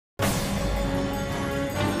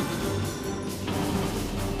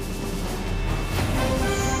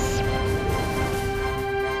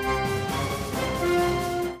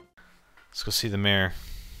Let's go see the mayor.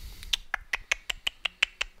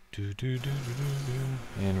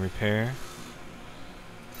 And repair.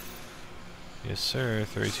 Yes, sir.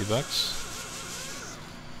 32 bucks.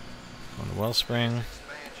 On the Wellspring.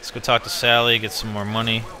 Let's go talk to Sally, get some more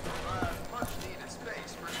money.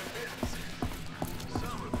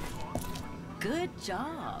 Good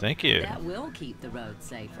job. Thank you. That will keep the road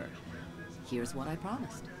safer. Here's what I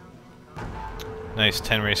promised. Nice,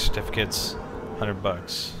 10 race certificates, 100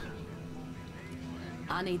 bucks.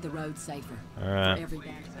 I need the road safer. Alright. For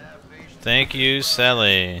everybody. Thank you,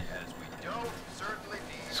 Sally.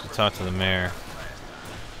 Let's go talk to the mayor.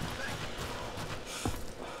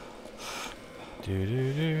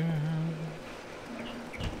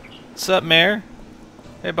 What's up, mayor?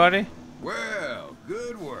 Hey, buddy. Well,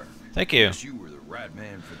 good work. Thank you. Guess you were the right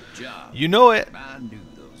man for the job. You know it. I knew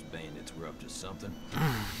those bandits were up to something.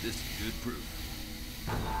 This is good proof.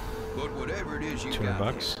 But whatever it is you 200 got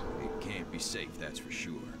bucks. here, it can't be safe, that's for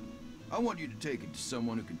sure. I want you to take it to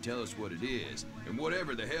someone who can tell us what it is, and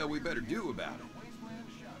whatever the hell we better do about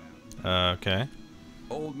it. Okay.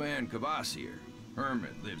 Old man Cavassier,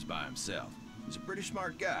 hermit, lives by himself. He's a pretty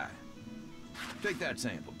smart guy. Take that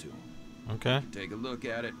sample to him. Okay. Take a look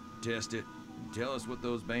at it, test it, and tell us what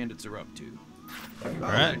those bandits are up to. I'll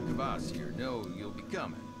Alright. let Cavassier know you'll be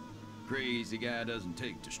coming. Crazy guy doesn't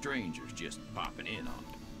take to strangers just popping in on him.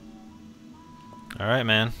 Alright,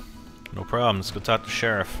 man. No problem. Let's go talk to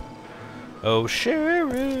Sheriff. Oh,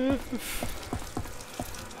 Sheriff.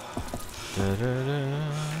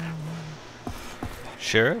 Da-da-da.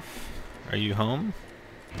 Sheriff? Are you home?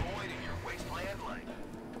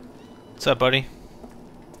 What's up, buddy?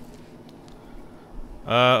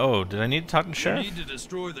 Oh, did I need to talk to Sheriff? You need to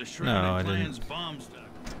destroy the No, I Clan's didn't. bomb stack.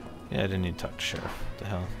 Yeah, I didn't need to talk to Sheriff. What the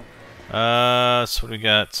hell? So what do we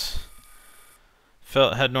got?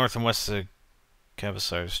 Head north and west of the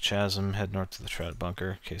Cavassar's Chasm. Head north to the Trout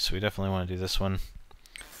Bunker. Okay, so we definitely want to do this one.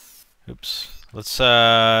 Oops. Let's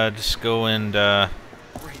just go and we're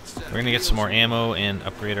gonna get some more ammo and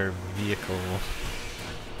upgrade our vehicle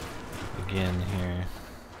again here.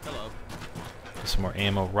 Hello. Get some more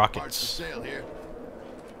ammo Parts for rockets. sale here.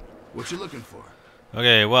 What you looking for?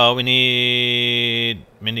 Okay, well we need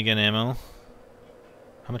minigun ammo.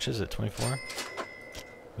 How much is it? 24?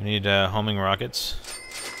 We need homing rockets.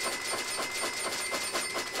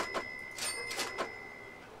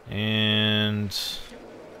 And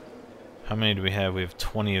how many do we have? We have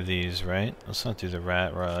 20 of these, right? Let's not do the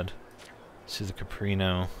rat rod. Let's do the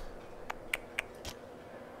Caprino.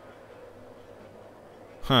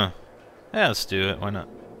 Huh. Yeah, let's do it. Why not?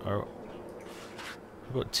 Or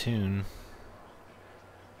how about tune?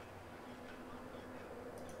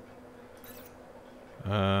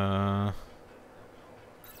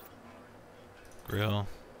 Grill.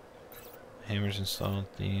 Hammers installed.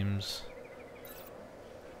 Themes.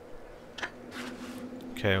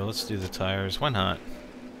 Okay, well let's do the tires. Why not?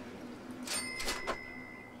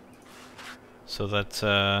 So that's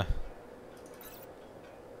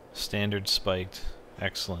standard spiked.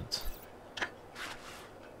 Excellent.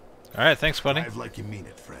 Alright, thanks buddy. Drive like you mean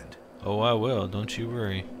it, friend. Oh, I will, don't you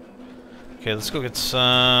worry. Okay, let's go get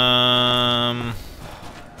some...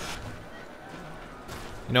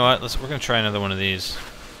 You know what, we're gonna try another one of these.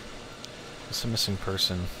 It's a missing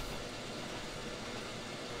person.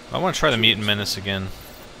 I want to try the Mutant Menace again.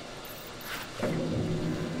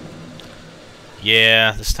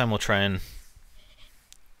 Yeah, this time we'll try and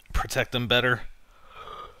protect them better.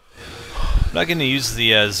 I'm not going to use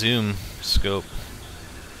the zoom scope.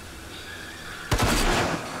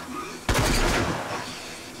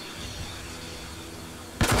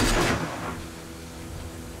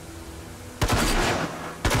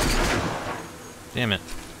 Damn it.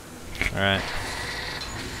 Alright.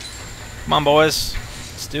 Come on, boys.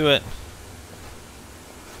 Let's do it.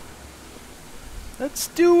 Let's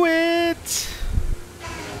do it!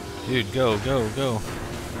 Dude, go, go, go.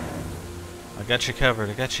 I got you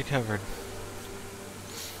covered, I got you covered.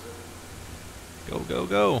 Go, go,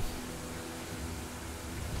 go.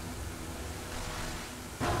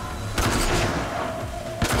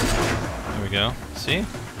 There we go. See?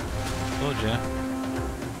 Told ya.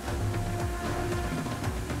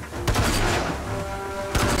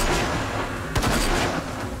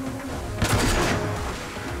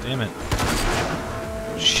 Damn it.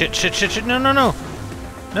 Shit, shit, shit, shit. No, no, no.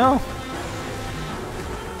 No.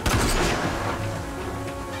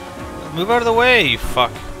 Move out of the way, you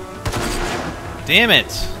fuck. Damn it.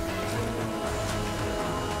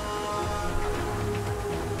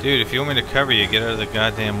 Dude, if you want me to cover you, get out of the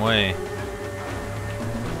goddamn way.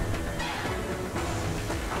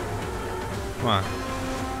 Come on.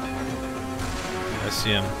 I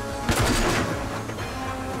see him.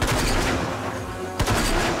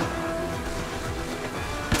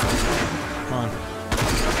 Come on.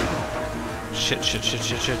 Shit, shit, shit,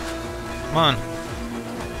 shit, shit. Come on.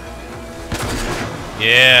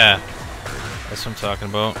 Yeah. That's what I'm talking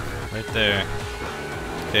about. Right there.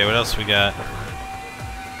 Okay, what else we got?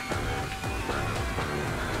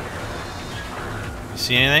 You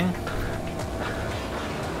see anything?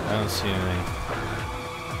 I don't see anything.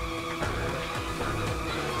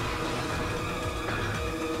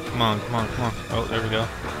 Come on, come on, come on. Oh, there we go.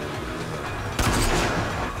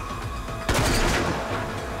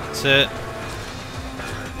 That's it.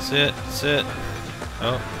 That's it. That's it.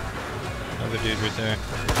 Oh. Another dude right there.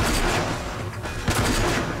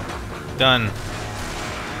 Done.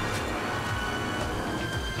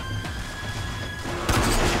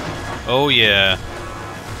 Oh yeah.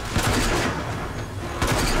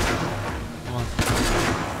 Come on.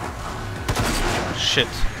 Shit.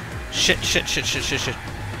 Shit, shit, shit, shit, shit, shit.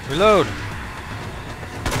 Reload.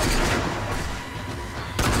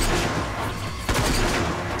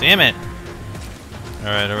 Damn it.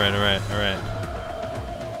 Alright, alright, alright, alright.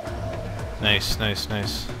 Nice, nice,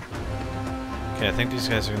 nice. Okay, I think these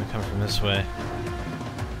guys are gonna come from this way.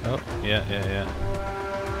 Oh, yeah, yeah, yeah.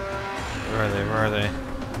 Where are they? Where are they?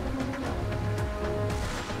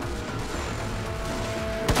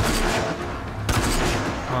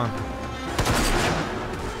 Come on.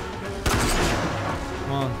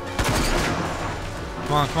 Come on.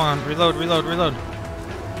 Come on, come on. Reload, reload, reload.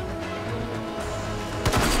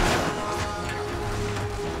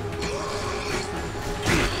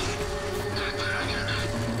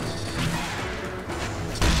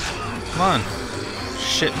 Come on.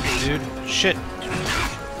 Shit, dude. Shit.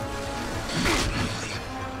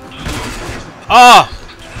 Ah!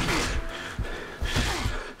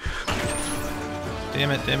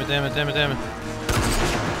 Damn it, damn it, damn it, damn it, damn it.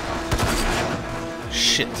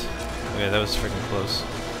 Shit. Okay, that was freaking close.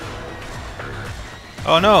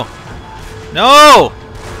 Oh no! No!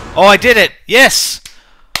 Oh, I did it! Yes!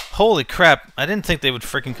 Holy crap. I didn't think they would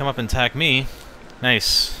freaking come up and attack me.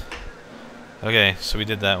 Nice. Okay, so we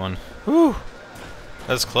did that one. Whew!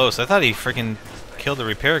 That was close. I thought he freaking killed the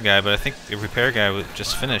repair guy, but I think the repair guy was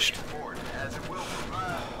just finished.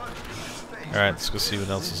 Alright, let's go see what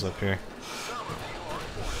else is up here.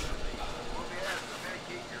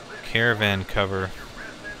 Caravan cover.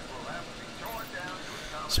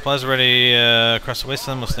 Supplies are ready across the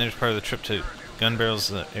wasteland. Most dangerous part of the trip to gun barrels,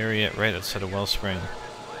 the area right outside of Wellspring.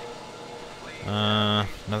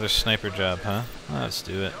 Another sniper job, huh? Let's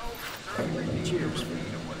do it.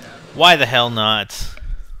 Why the hell not?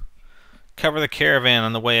 Cover the caravan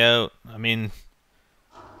on the way out. I mean...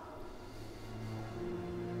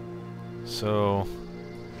 So...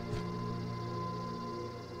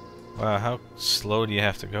 Wow, how slow do you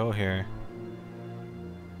have to go here?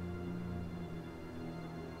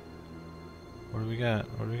 What do we got?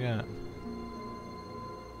 What do we got?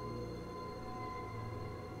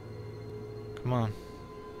 Come on.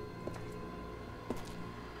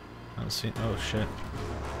 I don't see... Oh, shit.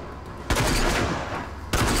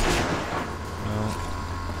 No.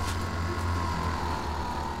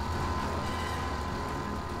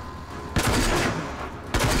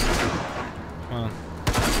 Come on.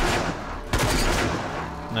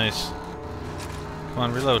 Nice. Come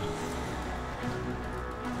on, reload.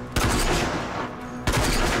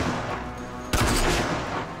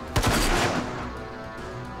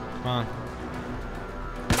 Come on.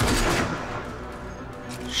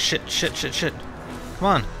 Shit, shit, shit, shit. Come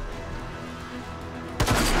on.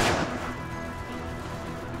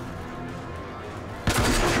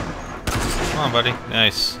 Come on, buddy.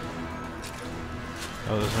 Nice.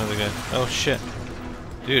 Oh, there's another guy. Oh, shit.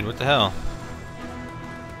 Dude, what the hell?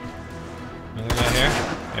 Another guy here?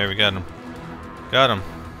 There, we got him. Got him.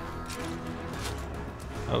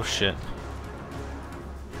 Oh, shit.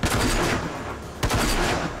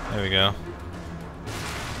 There we go.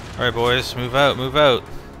 Alright, boys. Move out, move out.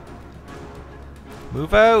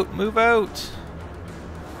 Move out, move out.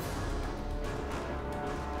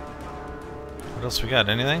 What else we got?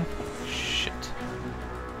 Anything? Shit.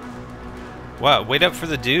 Wow, wait up for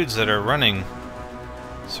the dudes that are running.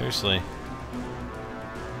 Seriously.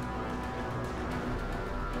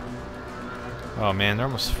 Oh man, they're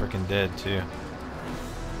almost freaking dead too.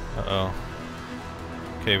 Uh-oh.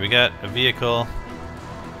 Okay, we got a vehicle.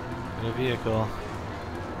 Got a vehicle.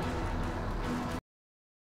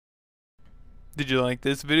 Did you like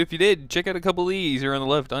this video? If you did, check out a couple of these here on the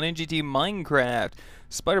left on NGT Minecraft.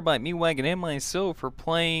 SpiderBite, MeWagon, and myself are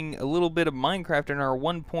playing a little bit of Minecraft in our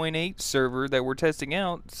 1.8 server that we're testing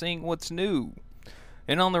out, seeing what's new.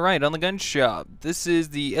 And on the right, on the gun shop, this is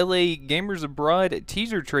the LA Gamers Abroad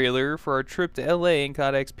teaser trailer for our trip to LA and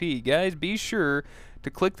COD XP. Guys, be sure to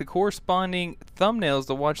click the corresponding thumbnails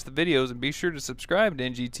to watch the videos, and be sure to subscribe to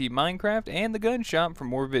NGT Minecraft and the gun shop for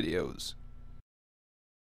more videos.